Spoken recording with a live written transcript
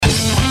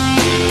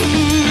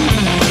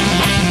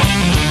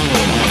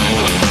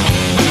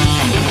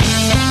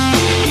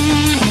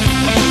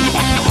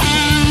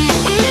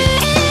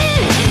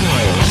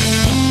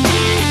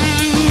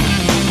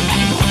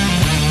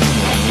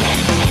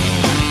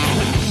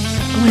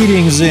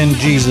Greetings in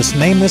Jesus'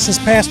 name. This is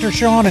Pastor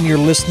Sean, and you're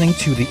listening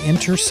to The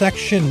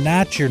Intersection,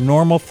 not your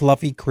normal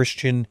fluffy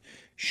Christian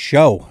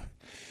show.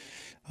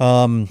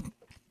 Was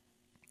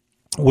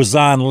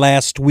on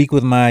last week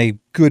with my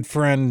good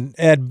friend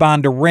Ed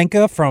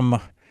Bondarenka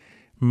from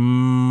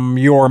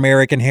Your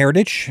American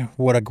Heritage.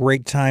 What a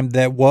great time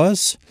that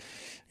was.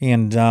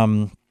 And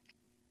I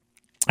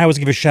always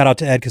give a shout out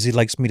to Ed because he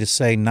likes me to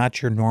say,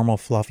 not your normal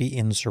fluffy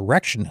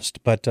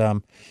insurrectionist. But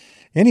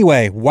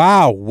anyway,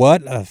 wow,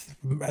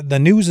 the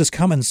news is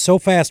coming so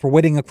fast. We're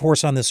waiting, of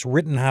course, on this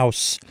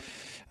Rittenhouse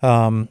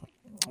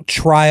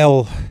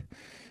trial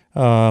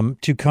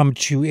to come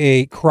to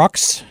a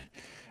crux,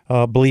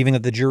 believing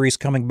that the jury's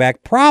coming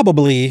back.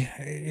 Probably,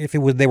 if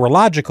they were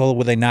logical,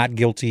 with a not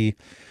guilty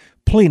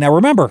plea. Now,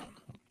 remember,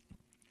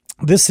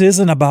 this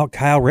isn't about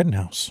Kyle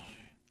Rittenhouse.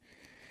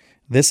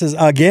 This is,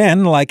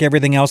 again, like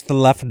everything else the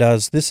left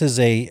does, this is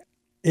a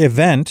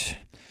event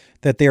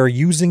that they are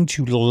using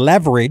to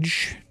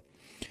leverage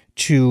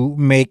to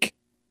make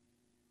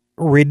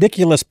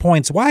ridiculous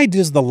points. Why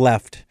does the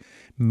left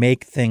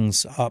make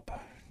things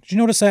up? Did you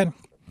notice that? Did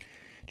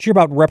you hear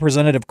about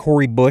Representative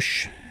Cori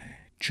Bush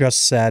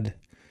just said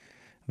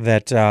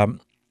that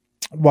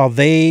while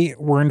they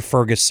were in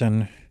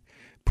Ferguson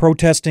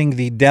protesting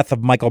the death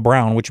of Michael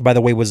Brown, which, by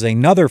the way, was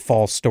another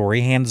false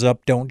story, hands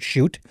up, don't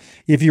shoot,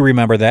 if you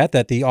remember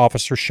that the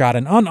officer shot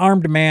an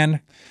unarmed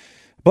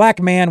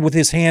black man with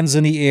his hands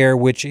in the air,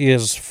 which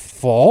is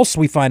false.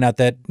 We find out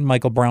that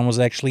Michael Brown was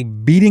actually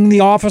beating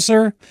the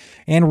officer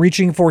and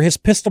reaching for his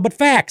pistol. But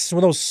facts,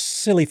 those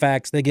silly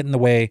facts, they get in the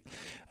way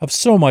of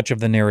so much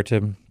of the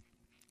narrative.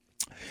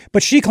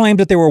 But she claimed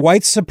that there were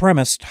white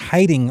supremacists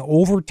hiding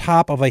over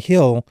top of a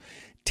hill,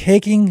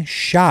 taking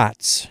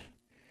shots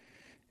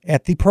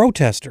at the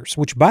protesters,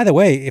 which, by the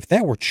way, if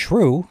that were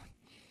true,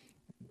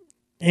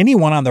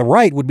 anyone on the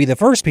right would be the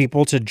first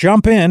people to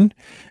jump in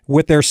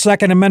with their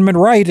Second Amendment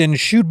right and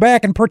shoot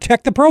back and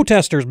protect the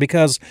protesters,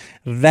 because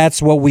that's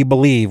what we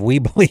believe. We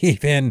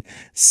believe in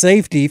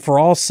safety for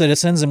all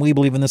citizens, and we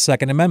believe in the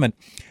Second Amendment.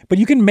 But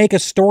you can make a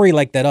story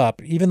like that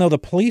up, even though the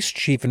police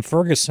chief in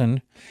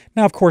Ferguson,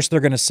 now, of course, they're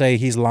going to say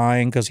he's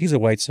lying because he's a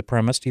white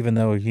supremacist, even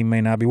though he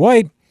may not be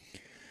white.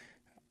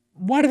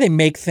 Why do they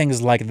make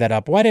things like that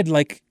up? Why did,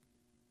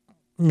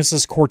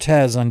 Mrs.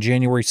 Cortez on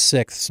January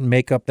 6th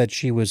make up that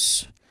she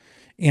was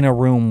in a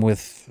room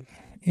with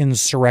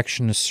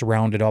insurrectionists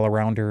surrounded all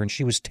around her, and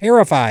she was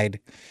terrified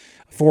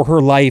for her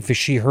life as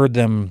she heard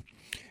them,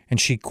 and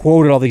she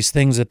quoted all these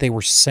things that they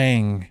were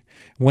saying,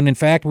 when in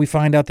fact we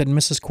find out that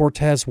Mrs.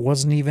 Cortez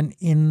wasn't even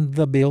in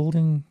the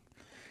building?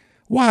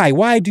 Why?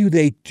 Why do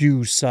they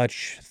do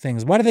such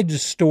things? Why do they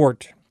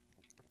distort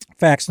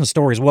facts and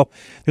stories? Well,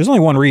 there's only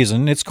one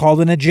reason. It's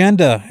called an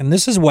agenda, and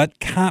this is what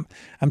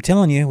I'm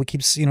telling you. We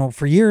keep,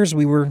 for years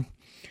we were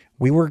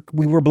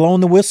blowing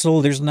the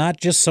whistle. There's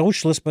not just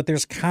socialists, but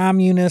there's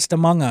communists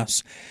among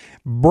us.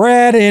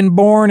 Bred and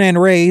born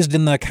and raised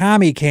in the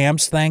commie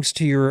camps, thanks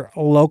to your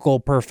local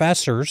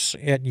professors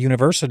at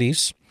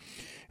universities,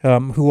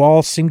 who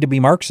all seem to be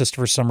Marxist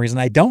for some reason.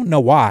 I don't know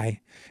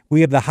why.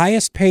 We have the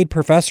highest paid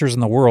professors in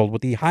the world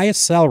with the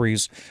highest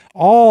salaries,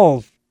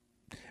 all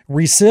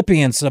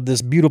recipients of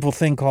this beautiful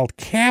thing called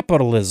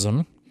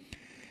capitalism,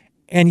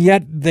 and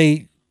yet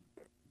they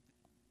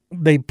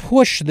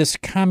push this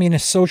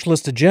communist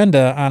socialist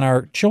agenda on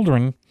our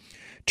children,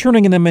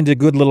 turning them into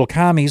good little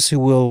commies who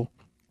will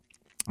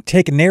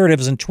take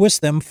narratives and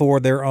twist them for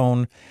their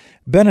own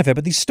benefit.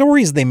 But these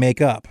stories they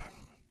make up.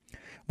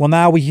 Well,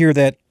 now we hear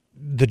that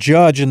the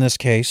judge in this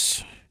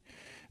case,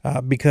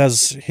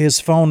 because his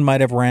phone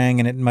might have rang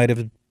and it might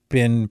have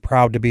been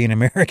proud to be an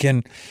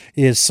American,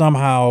 is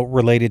somehow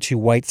related to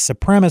white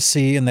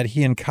supremacy, and that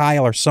he and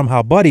Kyle are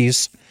somehow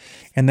buddies,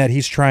 and that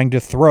he's trying to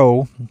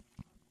throw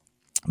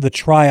the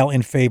trial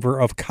in favor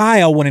of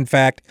Kyle, when in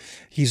fact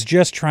he's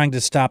just trying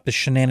to stop the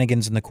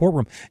shenanigans in the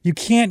courtroom. You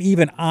can't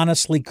even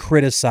honestly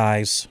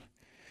criticize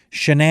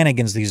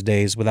shenanigans these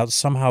days without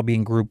somehow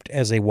being grouped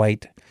as a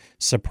white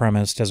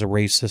supremacist, as a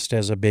racist,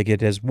 as a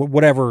bigot, as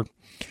whatever.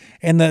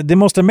 And the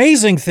most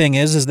amazing thing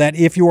is that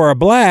if you are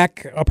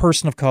a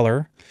person of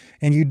color,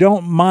 and you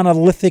don't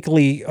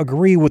monolithically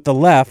agree with the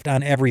left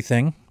on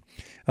everything,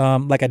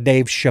 like a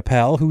Dave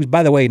Chappelle, who's,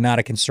 by the way, not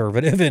a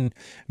conservative, and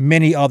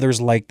many others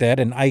like that,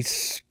 and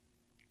Ice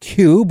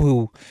Cube,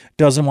 who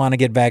doesn't want to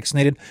get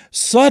vaccinated,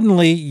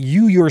 suddenly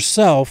you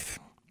yourself,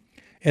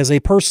 as a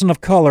person of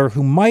color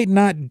who might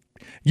not,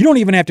 you don't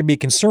even have to be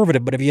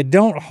conservative, but if you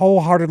don't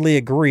wholeheartedly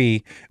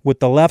agree with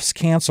the left's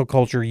cancel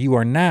culture, you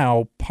are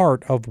now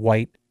part of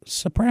white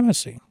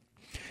supremacy.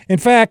 In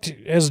fact,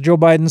 as Joe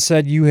Biden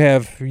said,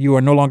 you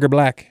are no longer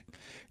black.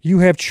 You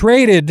have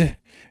traded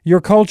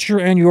your culture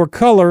and your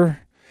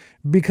color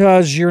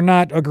because you're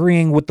not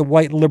agreeing with the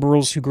white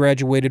liberals who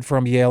graduated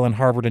from Yale and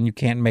Harvard, and you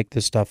can't make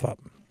this stuff up.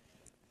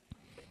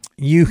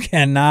 You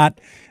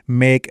cannot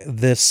make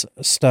this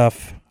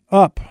stuff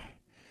up.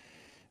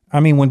 I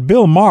mean, when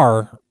Bill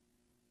Maher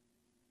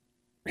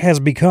has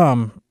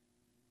become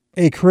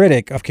a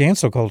critic of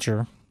cancel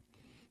culture,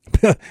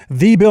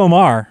 the Bill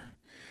Maher,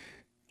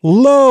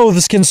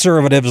 loathes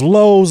conservatives,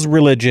 loathes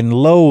religion,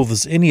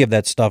 loathes any of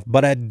that stuff,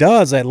 but it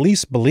does at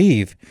least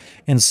believe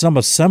in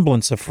some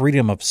semblance of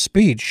freedom of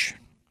speech,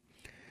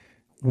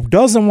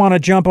 doesn't want to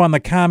jump on the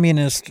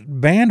communist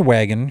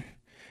bandwagon,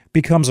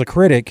 becomes a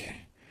critic.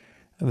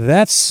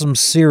 That's some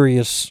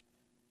serious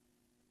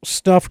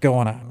stuff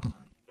going on.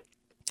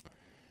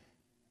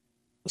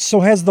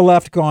 So has the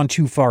left gone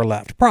too far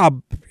left?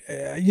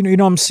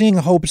 I'm seeing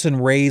hopes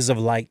and rays of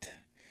light.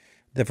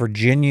 The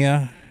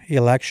Virginia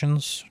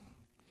elections,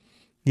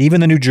 even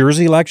the New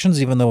Jersey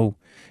elections, even though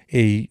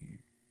a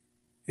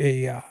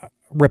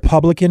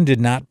Republican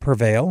did not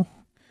prevail,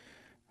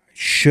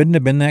 shouldn't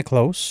have been that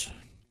close.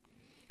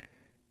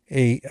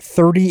 A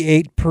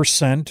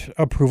 38%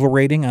 approval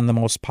rating on the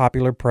most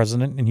popular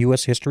president in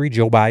U.S. history,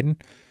 Joe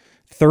Biden.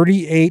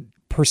 38%.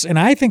 And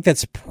I think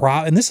that's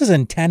and this is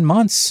in 10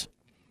 months.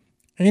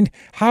 And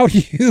how do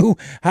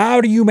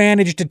you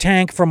manage to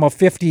tank from a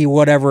 50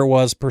 whatever it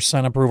was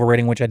percent approval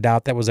rating, which I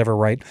doubt that was ever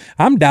right?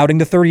 I'm doubting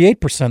the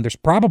 38%. There's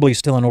probably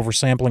still an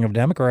oversampling of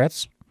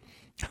Democrats.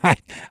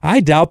 I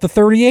doubt the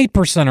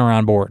 38% are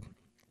on board.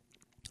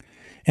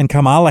 And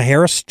Kamala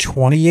Harris,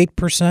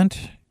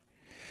 28%.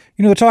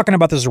 They're talking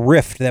about this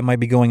rift that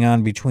might be going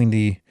on between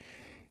the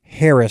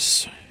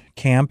Harris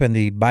camp and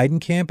the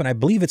Biden camp, and I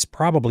believe it's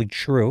probably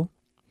true.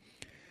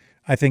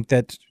 I think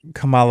that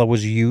Kamala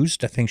was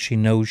used. I think she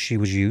knows she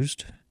was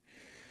used.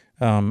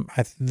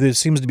 There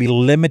seems to be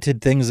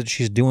limited things that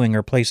she's doing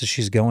or places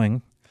she's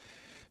going.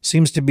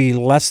 Seems to be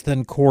less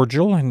than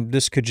cordial, and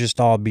this could just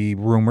all be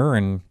rumor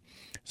and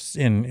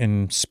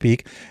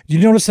speak. You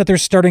notice that they're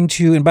starting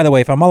to, and by the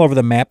way, if I'm all over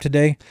the map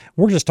today,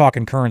 we're just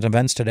talking current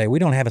events today. We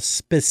don't have a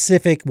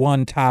specific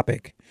one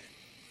topic.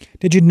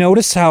 Did you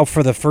notice how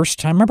for the first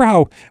time, remember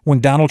how when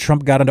Donald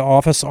Trump got into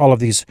office, all of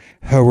these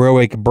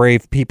heroic,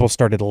 brave people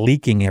started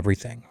leaking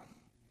everything?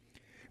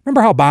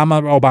 Remember how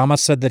Obama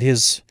said that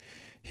his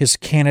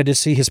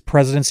candidacy, his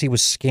presidency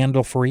was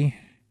scandal-free?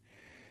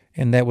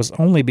 And that was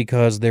only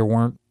because there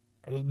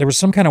was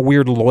some kind of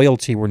weird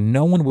loyalty where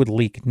no one would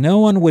leak. No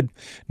one would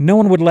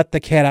let the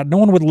cat out. No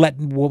one would let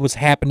what was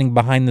happening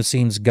behind the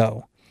scenes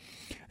go.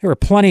 There were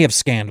plenty of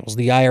scandals.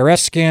 The IRS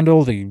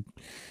scandal, the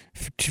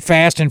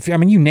Fast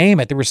and you name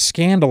it. There was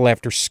scandal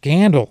after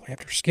scandal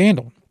after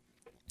scandal.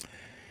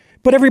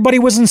 But everybody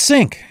was in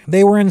sync.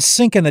 They were in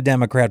sync in the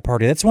Democrat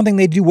Party. That's one thing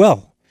they do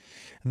well.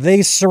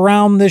 They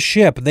surround the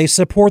ship. They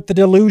support the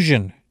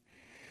delusion.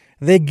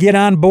 They get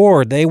on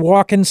board. They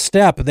walk in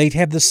step. They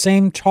have the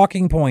same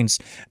talking points.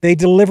 They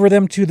deliver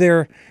them to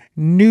their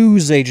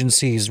news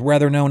agencies,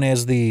 rather known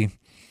as the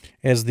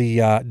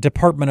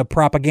Department of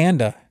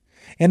Propaganda.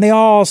 And they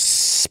all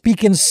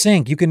speak in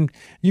sync. You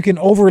can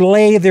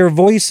overlay their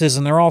voices,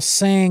 and they're all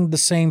saying the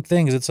same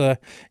things.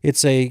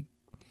 It's a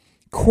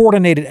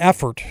coordinated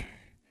effort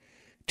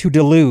to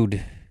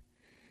delude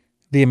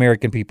the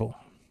American people.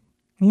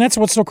 And that's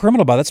what's so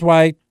criminal about it. That's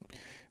why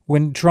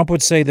when Trump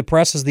would say the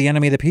press is the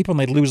enemy of the people, and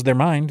they'd lose their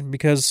mind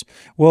because,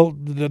 well,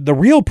 the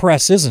real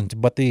press isn't,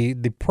 but the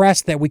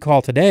press that we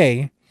call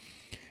today,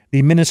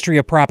 the Ministry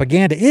of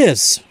Propaganda,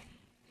 is.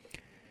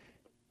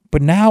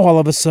 But now, all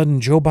of a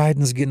sudden, Joe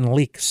Biden's getting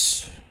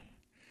leaks.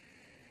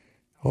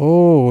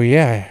 Oh,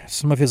 yeah.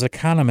 Some of his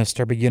economists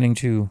are beginning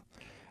to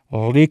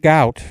leak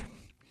out.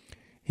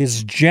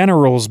 His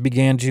generals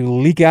began to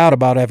leak out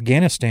about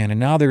Afghanistan,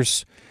 and now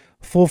there's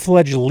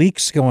full-fledged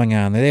leaks going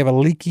on. They have a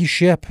leaky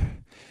ship.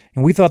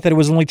 And we thought that it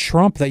was only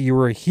Trump, that you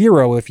were a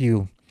hero if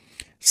you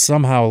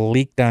somehow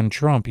leaked on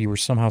Trump. You were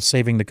somehow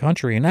saving the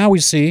country. And now we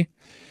see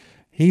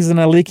he's in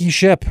a leaky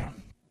ship.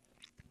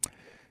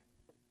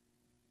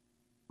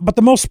 But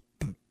the most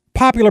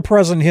popular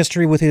president in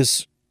history, with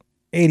his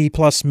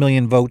 80-plus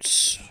million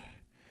votes,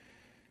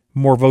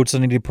 more votes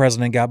than any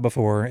president got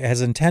before, has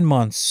in 10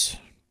 months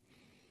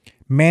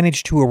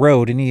managed to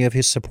erode any of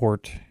his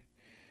support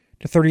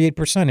to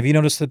 38%. Have you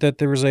noticed that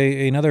there was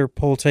another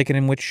poll taken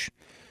in which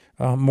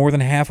more than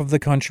half of the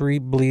country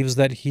believes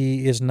that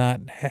he is not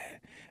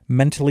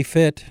mentally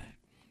fit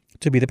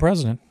to be the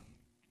president?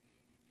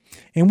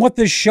 And what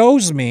this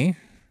shows me,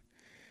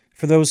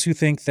 for those who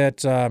think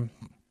that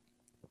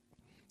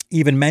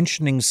even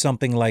mentioning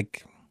something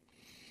like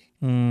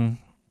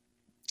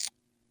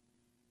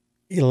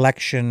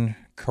election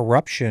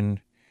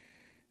corruption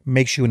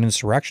makes you an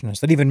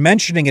insurrectionist, that even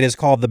mentioning it is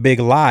called the big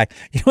lie.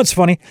 You know what's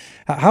funny?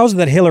 How's it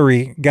that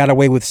Hillary got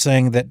away with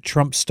saying that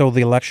Trump stole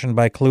the election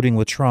by colluding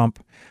with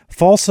Trump,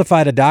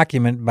 falsified a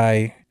document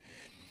by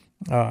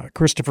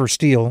Christopher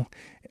Steele,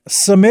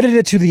 submitted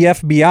it to the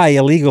FBI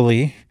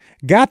illegally,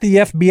 got the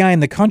FBI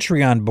and the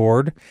country on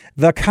board,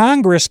 the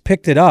Congress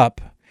picked it up,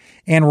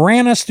 and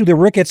ran us through the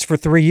rickets for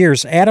 3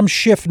 years, Adam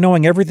Schiff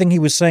knowing everything he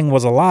was saying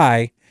was a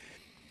lie,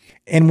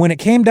 and when it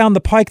came down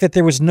the pike that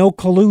there was no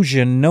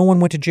collusion, no one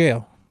went to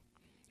jail.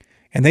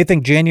 And they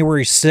think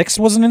January 6th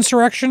was an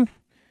insurrection?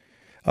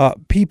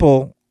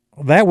 People,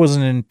 that was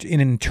an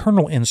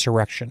internal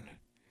insurrection.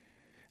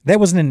 That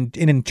was an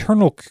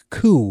internal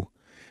coup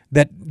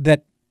that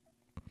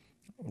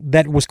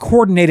was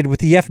coordinated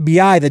with the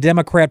FBI, the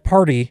Democrat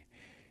Party,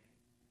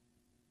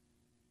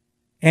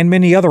 and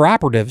many other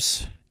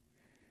operatives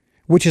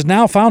which is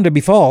now found to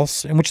be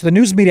false, in which the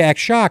news media act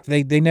shocked.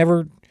 They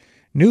never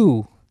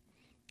knew.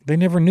 They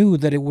never knew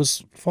that it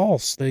was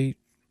false. They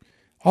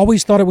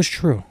always thought it was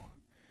true,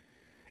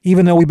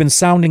 even though we've been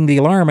sounding the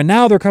alarm. And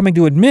now they're coming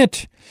to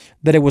admit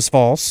that it was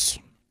false.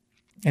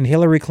 And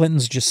Hillary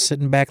Clinton's just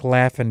sitting back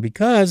laughing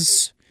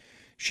because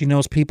she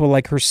knows people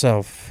like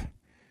herself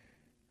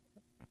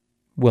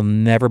will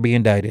never be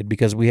indicted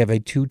because we have a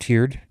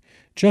two-tiered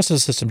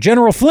justice system.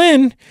 General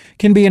Flynn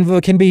can be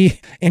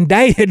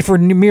indicted for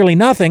merely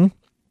nothing.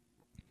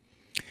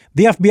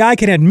 The FBI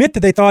can admit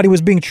that they thought he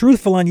was being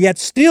truthful and yet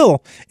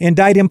still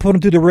indict him, put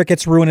him through the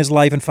rickets, ruin his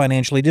life, and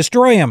financially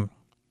destroy him.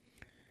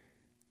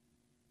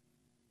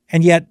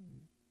 And yet,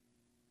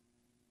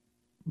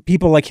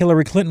 people like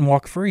Hillary Clinton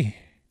walk free.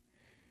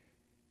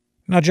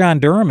 Now, John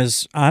Durham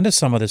is onto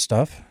some of this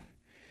stuff.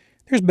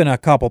 There's been a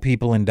couple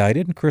people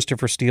indicted.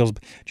 Christopher Steele's. Do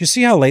you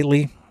see how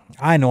lately,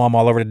 I know I'm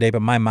all over today,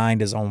 but my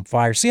mind is on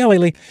fire. See how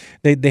lately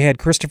they had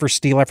Christopher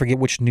Steele, I forget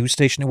which news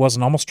station it was,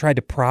 and almost tried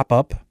to prop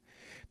up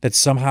that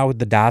somehow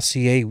the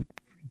dossier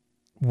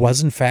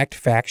was in fact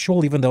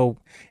factual, even though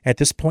at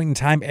this point in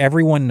time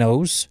everyone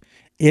knows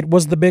it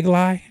was the big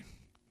lie?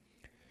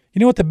 You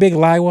know what the big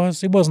lie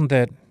was? It wasn't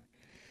that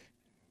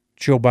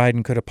Joe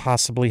Biden could have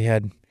possibly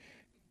had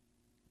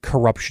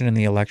corruption in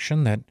the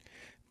election, that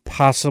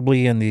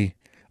possibly in the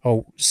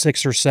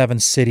 6 or 7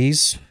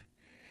 cities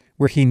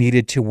where he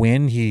needed to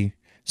win, he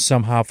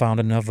somehow found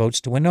enough votes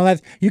to win. No,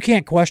 you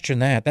can't question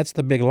that. That's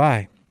the big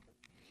lie.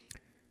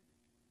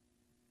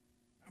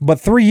 But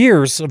 3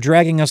 years of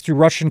dragging us through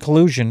Russian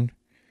collusion,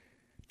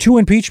 2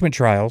 impeachment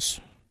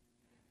trials,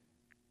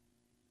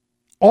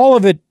 all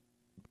of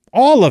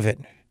it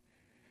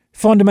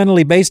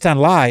fundamentally based on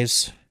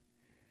lies,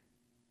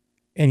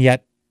 and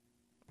yet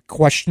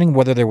questioning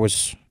whether there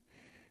was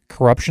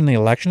corruption in the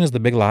election is the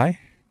big lie.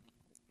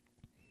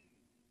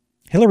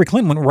 Hillary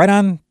Clinton went right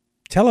on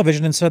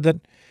television and said that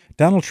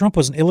Donald Trump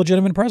was an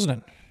illegitimate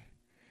president.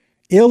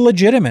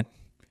 Illegitimate.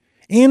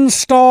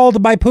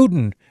 Installed by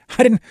Putin.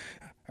 I didn't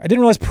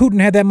realize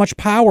Putin had that much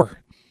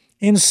power.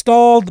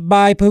 Installed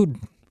by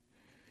Putin.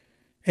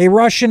 A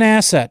Russian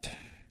asset.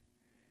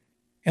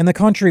 And the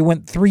country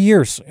went 3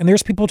 years. And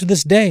there's people to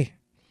this day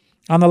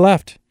on the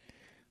left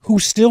who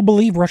still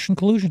believe Russian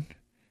collusion.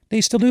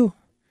 They still do.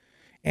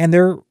 And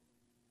they're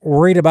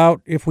worried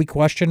about if we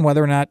question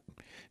whether or not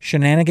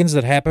shenanigans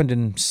that happened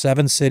in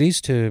 7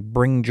 cities to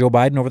bring Joe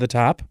Biden over the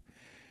top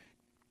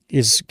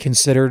is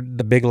considered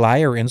the big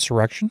lie or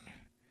insurrection.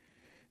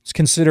 It's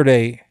considered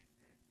a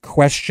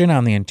question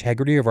on the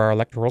integrity of our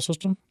electoral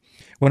system,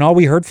 when all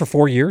we heard for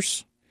 4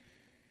 years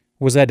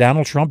was that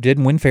Donald Trump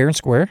didn't win fair and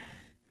square.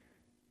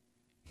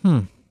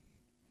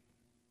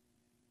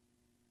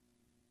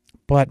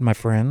 But, my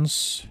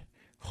friends,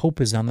 hope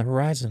is on the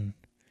horizon.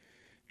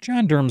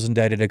 John Durham's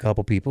indicted a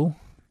couple people.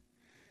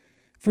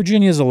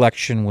 Virginia's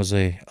election was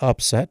a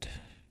upset.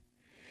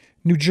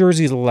 New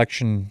Jersey's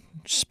election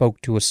spoke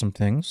to us some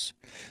things.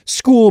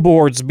 School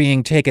boards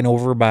being taken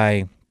over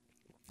by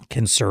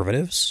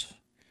conservatives.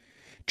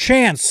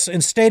 Chants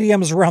in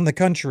stadiums around the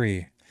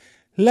country.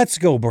 Let's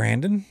go,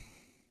 Brandon.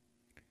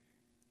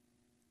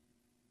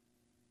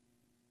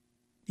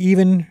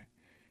 Even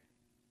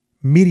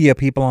media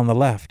people on the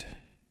left.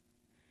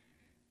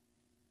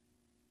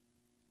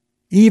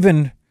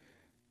 Even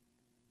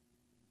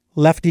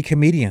lefty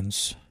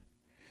comedians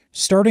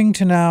starting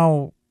to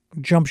now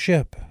jump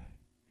ship.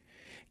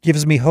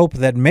 Gives me hope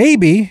that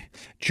maybe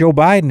Joe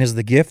Biden is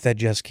the gift that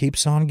just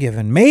keeps on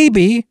giving.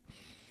 Maybe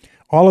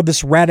all of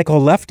this radical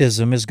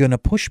leftism is going to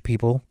push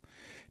people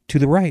to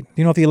the right.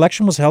 You know, if the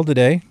election was held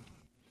today,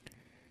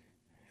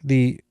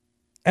 the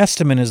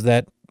estimate is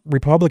that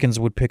Republicans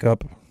would pick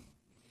up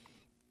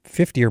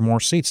 50 or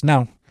more seats.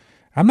 Now,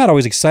 I'm not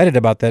always excited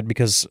about that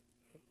because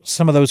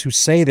some of those who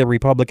say they're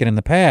Republican in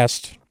the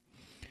past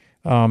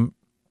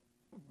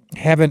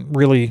haven't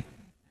really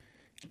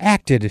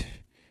acted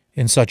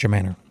in such a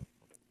manner.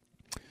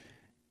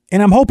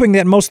 And I'm hoping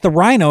that most of the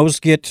rhinos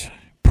get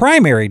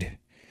primaried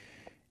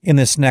in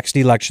this next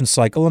election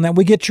cycle and that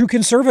we get true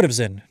conservatives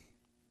in.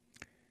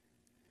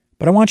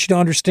 But I want you to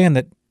understand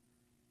that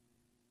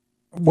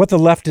what the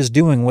left is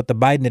doing, what the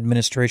Biden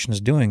administration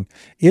is doing,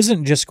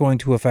 isn't just going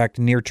to affect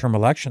near-term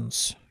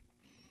elections.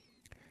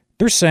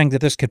 They're saying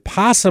that this could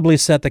possibly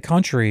set the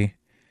country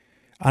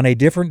on a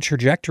different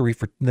trajectory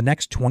for the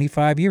next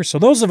 25 years. So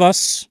those of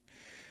us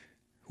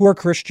who are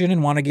Christian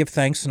and want to give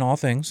thanks in all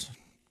things,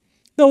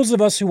 those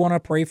of us who want to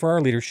pray for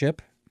our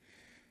leadership,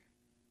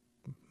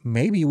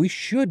 maybe we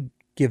should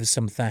give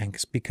some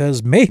thanks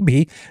because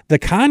maybe the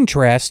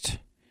contrast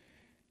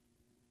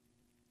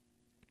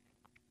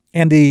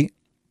and the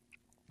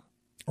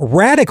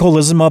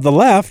radicalism of the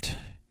left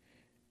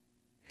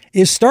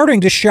is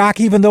starting to shock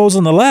even those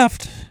on the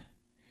left.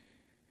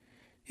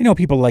 You know,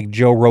 people like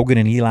Joe Rogan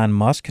and Elon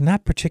Musk,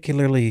 not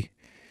particularly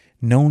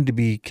known to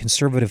be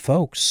conservative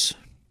folks.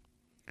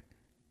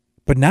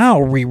 But now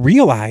we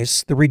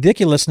realize the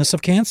ridiculousness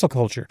of cancel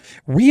culture.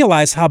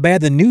 Realize how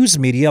bad the news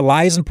media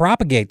lies and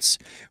propagates.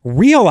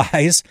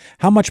 Realize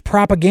how much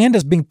propaganda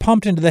is being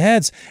pumped into the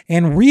heads.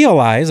 And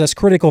realize, as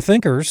critical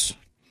thinkers,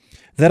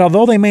 that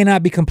although they may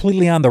not be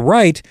completely on the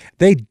right,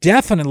 they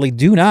definitely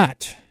do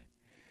not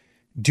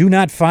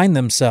find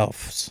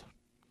themselves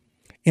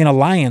in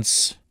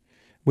alliance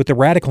with the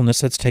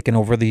radicalness that's taken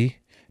over the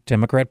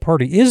Democrat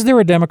Party. Is there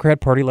a Democrat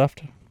Party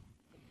left?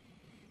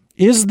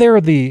 Is there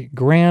the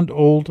grand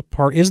old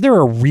party? Is there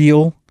a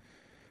real,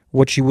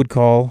 what you would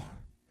call,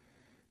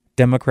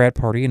 Democrat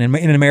Party, an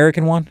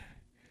American one?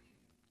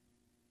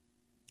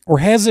 Or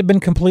has it been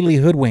completely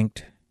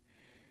hoodwinked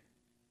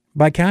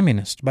by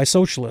communist, by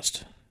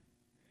socialist,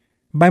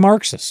 by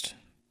Marxist?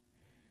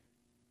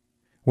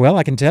 Well,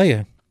 I can tell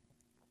you,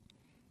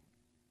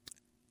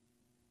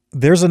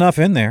 there's enough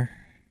in there.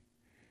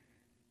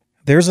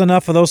 There's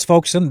enough of those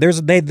folks in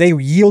they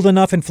yield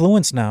enough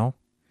influence now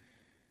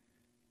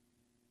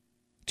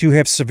to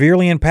have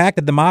severely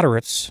impacted the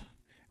moderates,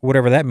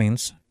 whatever that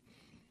means.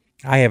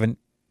 I haven't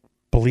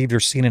believed or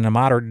seen in a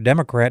moderate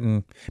Democrat,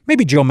 and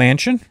maybe Joe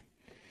Manchin,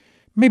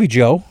 maybe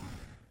Joe,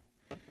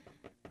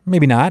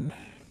 maybe not,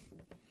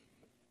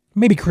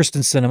 maybe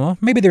Kristen Sinema,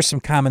 maybe there's some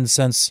common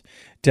sense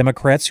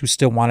Democrats who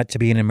still want it to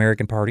be an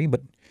American party,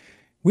 but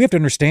we have to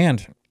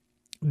understand,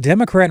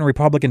 Democrat and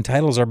Republican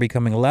titles are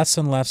becoming less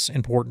and less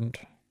important.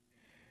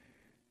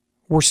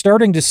 We're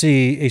starting to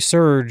see a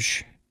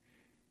surge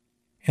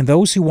in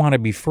those who want to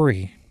be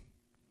free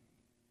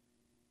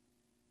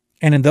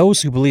and in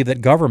those who believe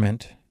that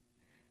government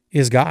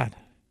is God.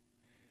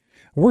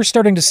 We're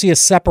starting to see a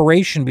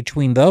separation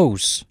between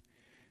those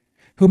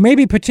who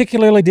maybe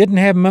particularly didn't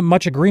have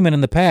much agreement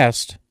in the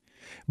past,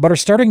 but are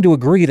starting to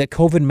agree that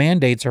COVID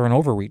mandates are an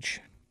overreach.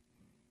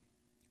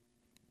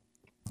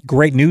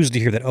 Great news to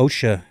hear that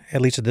OSHA, at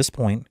least at this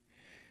point,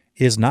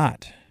 is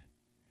not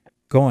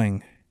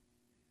going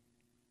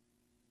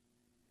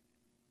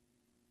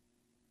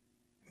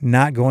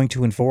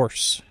to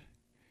enforce,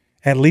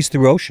 at least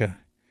through OSHA,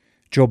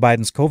 Joe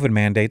Biden's COVID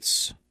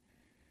mandates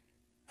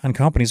on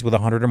companies with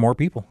 100 or more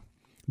people.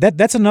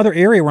 That's another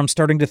area where I'm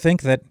starting to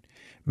think that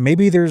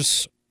maybe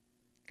there's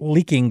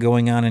leaking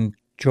going on in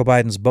Joe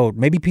Biden's boat.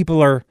 Maybe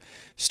people are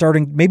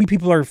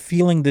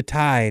feeling the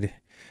tide.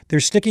 They're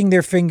sticking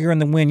their finger in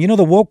the wind. You know,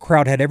 the woke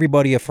crowd had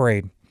everybody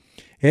afraid.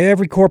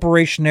 Every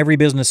corporation, every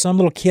business, some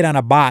little kid on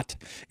a bot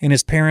in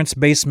his parents'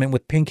 basement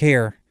with pink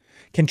hair,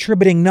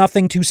 contributing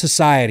nothing to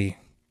society.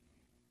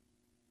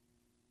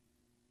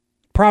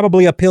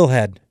 Probably a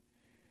pillhead,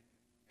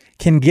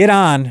 can get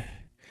on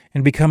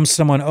and become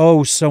someone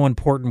so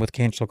important with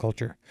cancel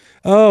culture.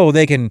 Oh,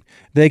 they can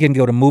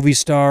go to movie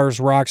stars,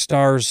 rock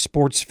stars,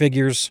 sports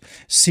figures,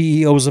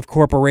 CEOs of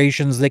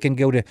corporations. They can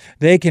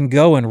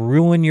go and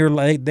ruin your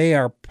life. They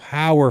are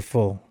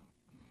powerful.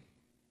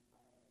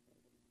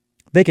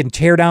 They can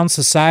tear down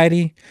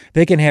society.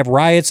 They can have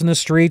riots in the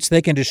streets.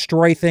 They can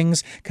destroy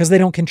things because they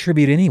don't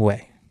contribute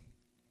anyway.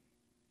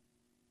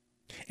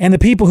 And the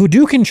people who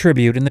do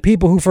contribute and the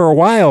people who for a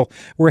while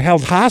were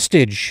held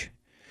hostage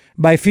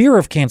by fear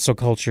of cancel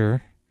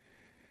culture,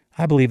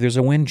 I believe there's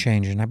a wind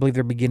changing. I believe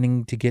they're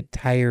beginning to get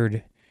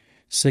tired,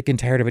 sick and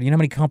tired of it. You know how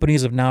many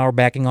companies have now are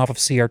backing off of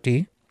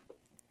CRT?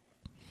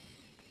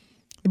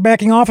 They're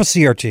backing off of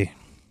CRT.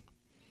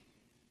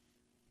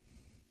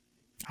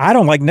 I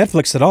don't like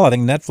Netflix at all. I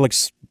think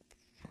Netflix,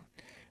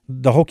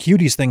 the whole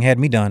cuties thing had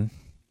me done.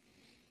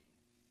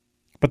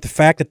 But the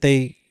fact that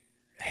they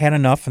had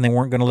enough and they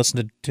weren't going to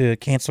listen to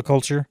cancel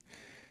culture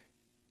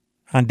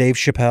on Dave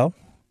Chappelle,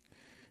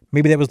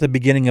 maybe that was the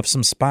beginning of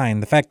some spine.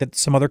 The fact that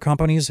some other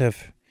companies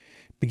have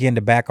began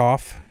to back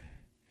off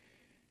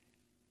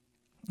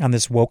on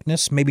this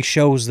wokeness maybe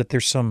shows that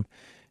there's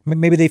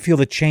maybe they feel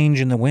the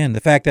change in the wind.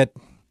 The fact that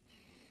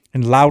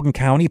in Loudoun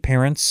County,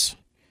 parents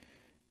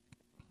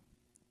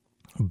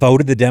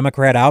voted the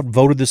Democrat out,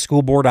 voted the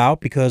school board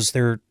out because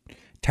they're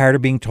tired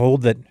of being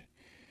told that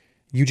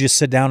you just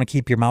sit down and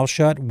keep your mouth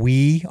shut.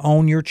 We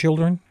own your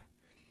children.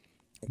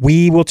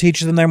 We will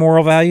teach them their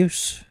moral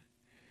values.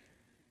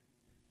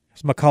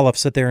 McAuliffe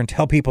sit there and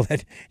tell people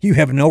that you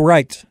have no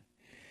right.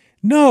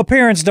 No,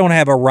 parents don't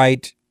have a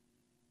right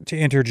to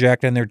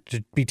interject and they're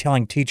to be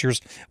telling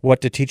teachers what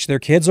to teach their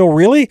kids. Oh,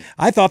 really?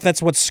 I thought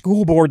that's what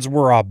school boards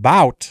were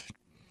about,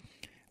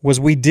 was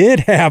we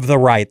did have the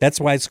right. That's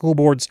why school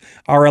boards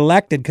are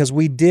elected, because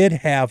we did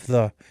have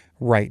the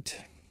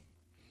right.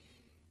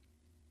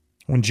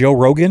 When Joe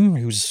Rogan,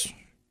 who's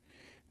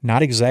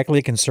not exactly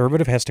a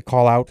conservative, has to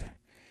call out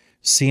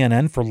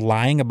CNN for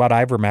lying about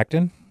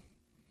ivermectin,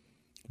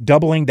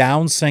 doubling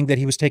down, saying that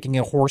he was taking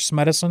a horse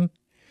medicine,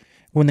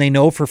 when they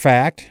know for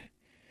fact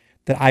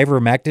that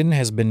ivermectin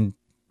has been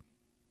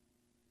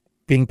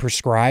being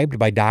prescribed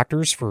by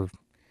doctors for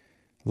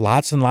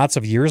lots and lots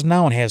of years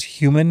now and has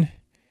human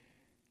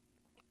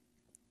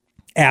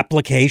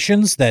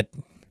applications that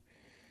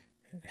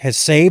has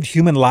saved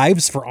human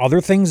lives for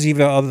other things,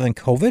 even other than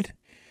COVID,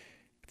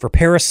 for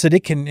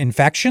parasitic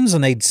infections,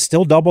 and they'd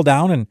still double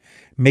down and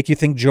make you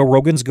think Joe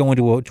Rogan's going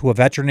to a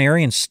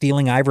veterinary and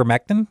stealing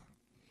ivermectin?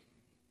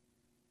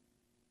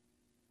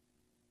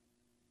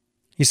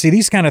 You see,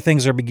 these kind of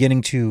things are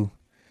beginning to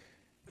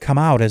come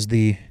out as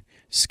the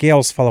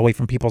scales fall away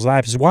from people's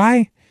eyes.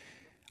 Why?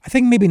 I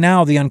think maybe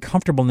now the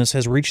uncomfortableness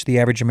has reached the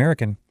average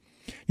American.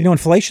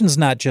 Inflation's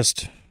not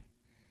just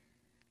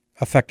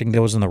affecting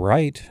those on the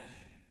right.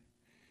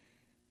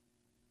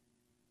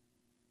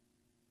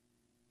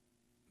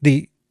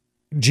 The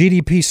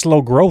GDP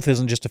slow growth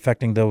isn't just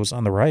affecting those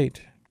on the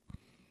right.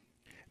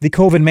 The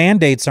COVID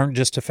mandates aren't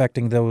just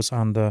affecting those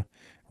on the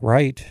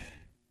right.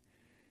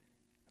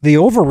 The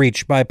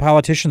overreach by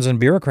politicians and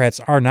bureaucrats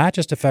are not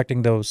just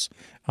affecting those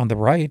on the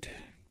right.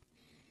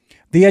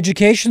 The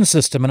education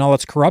system and all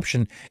its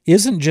corruption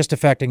isn't just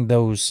affecting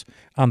those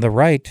on the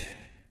right.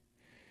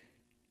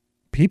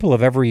 People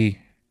of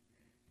every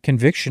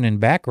conviction and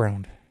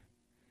background,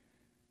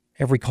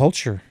 every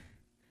culture,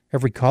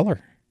 every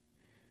color,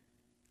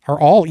 are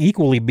all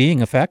equally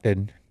being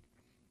affected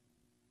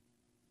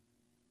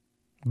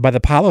by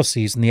the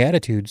policies and the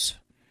attitudes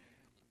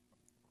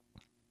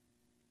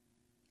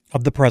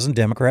of the present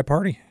Democrat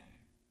Party.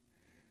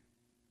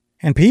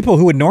 And people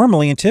who would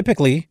normally and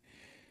typically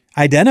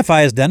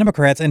identify as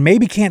Democrats and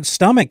maybe can't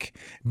stomach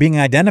being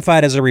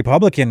identified as a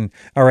Republican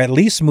are at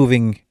least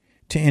moving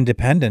to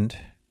independent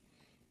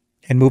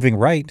and moving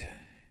right.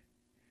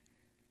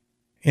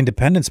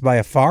 Independents by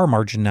a far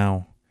margin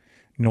now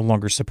no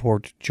longer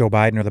support Joe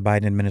Biden or the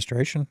Biden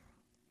administration.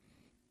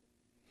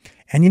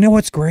 And you know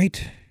what's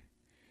great?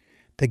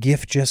 The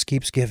gift just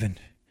keeps giving.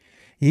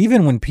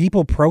 Even when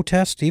people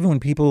protest, even when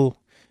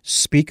people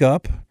speak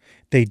up,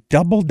 they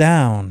double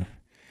down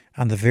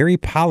on the very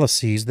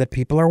policies that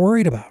people are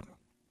worried about.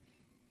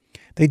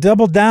 They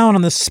double down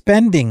on the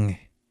spending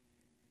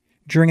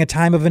during a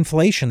time of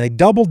inflation. They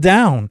double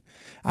down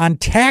on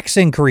tax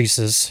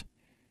increases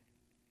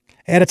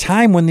at a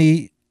time when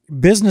the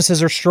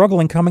businesses are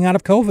struggling coming out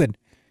of COVID.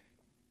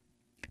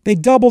 They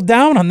double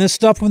down on this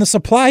stuff when the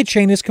supply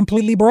chain is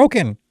completely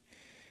broken.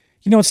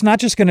 It's not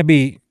just going to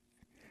be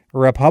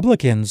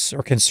Republicans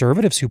or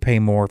conservatives who pay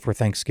more for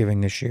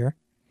Thanksgiving this year.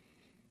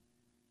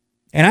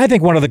 And I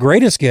think one of the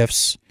greatest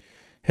gifts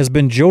has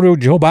been Joe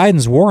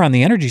Biden's war on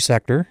the energy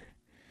sector,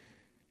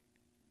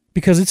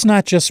 because it's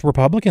not just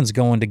Republicans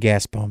going to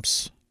gas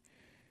pumps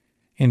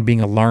and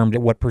being alarmed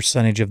at what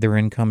percentage of their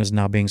income is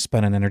now being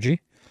spent on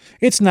energy.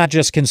 It's not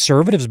just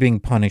conservatives being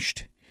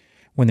punished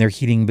when their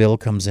heating bill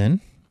comes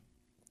in.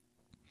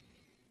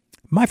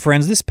 My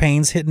friends, this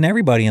pain's hitting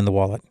everybody in the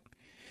wallet.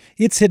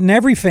 It's hitting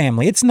every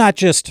family. It's not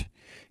just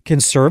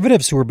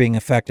conservatives who are being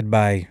affected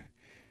by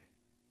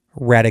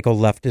radical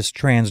leftist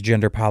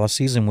transgender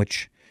policies in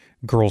which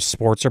girls'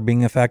 sports are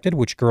being affected,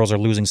 which girls are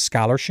losing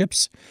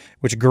scholarships,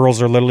 which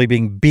girls are literally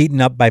being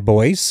beaten up by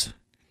boys.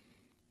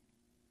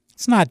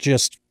 It's not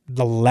just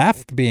the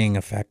left being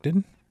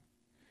affected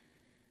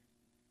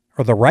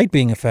or the right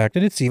being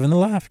affected. It's even the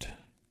left.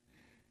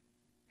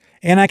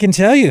 And I can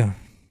tell you,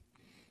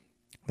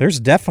 there's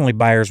definitely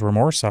buyer's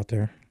remorse out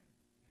there.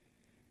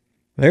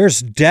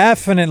 There's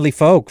definitely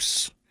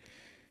folks.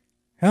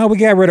 Oh, we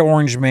got rid of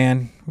Orange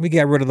Man. We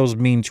got rid of those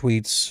mean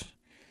tweets.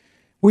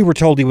 We were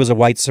told he was a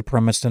white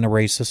supremacist and a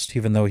racist,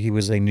 even though he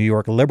was a New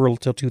York liberal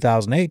till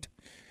 2008.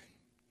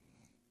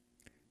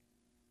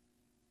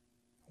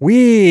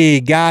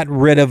 We got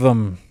rid of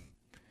him.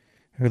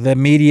 The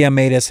media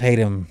made us hate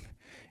him.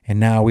 And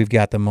now we've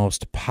got the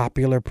most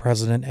popular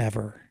president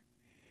ever.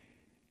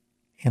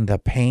 And the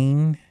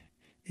pain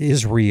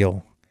is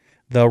real.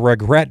 The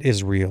regret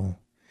is real.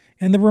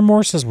 And the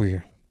remorse is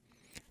real.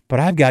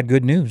 But I've got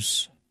good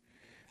news.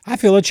 I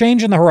feel a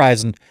change in the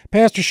horizon.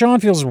 Pastor Sean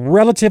feels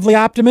relatively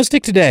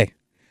optimistic today.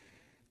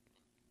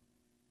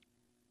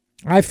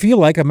 I feel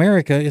like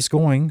America is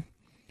going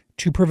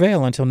to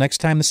prevail. Until next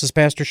time, this is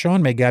Pastor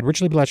Sean. May God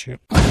richly bless you.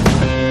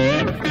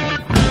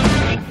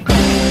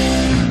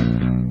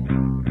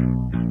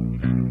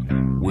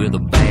 We're the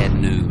bad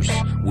news.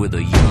 We're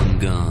the young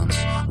guns.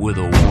 We're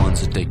the ones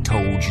that they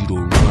told you to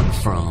run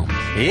from.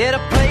 Yeah,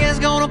 the player's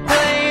gonna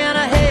play and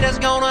a hater's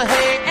gonna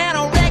hate.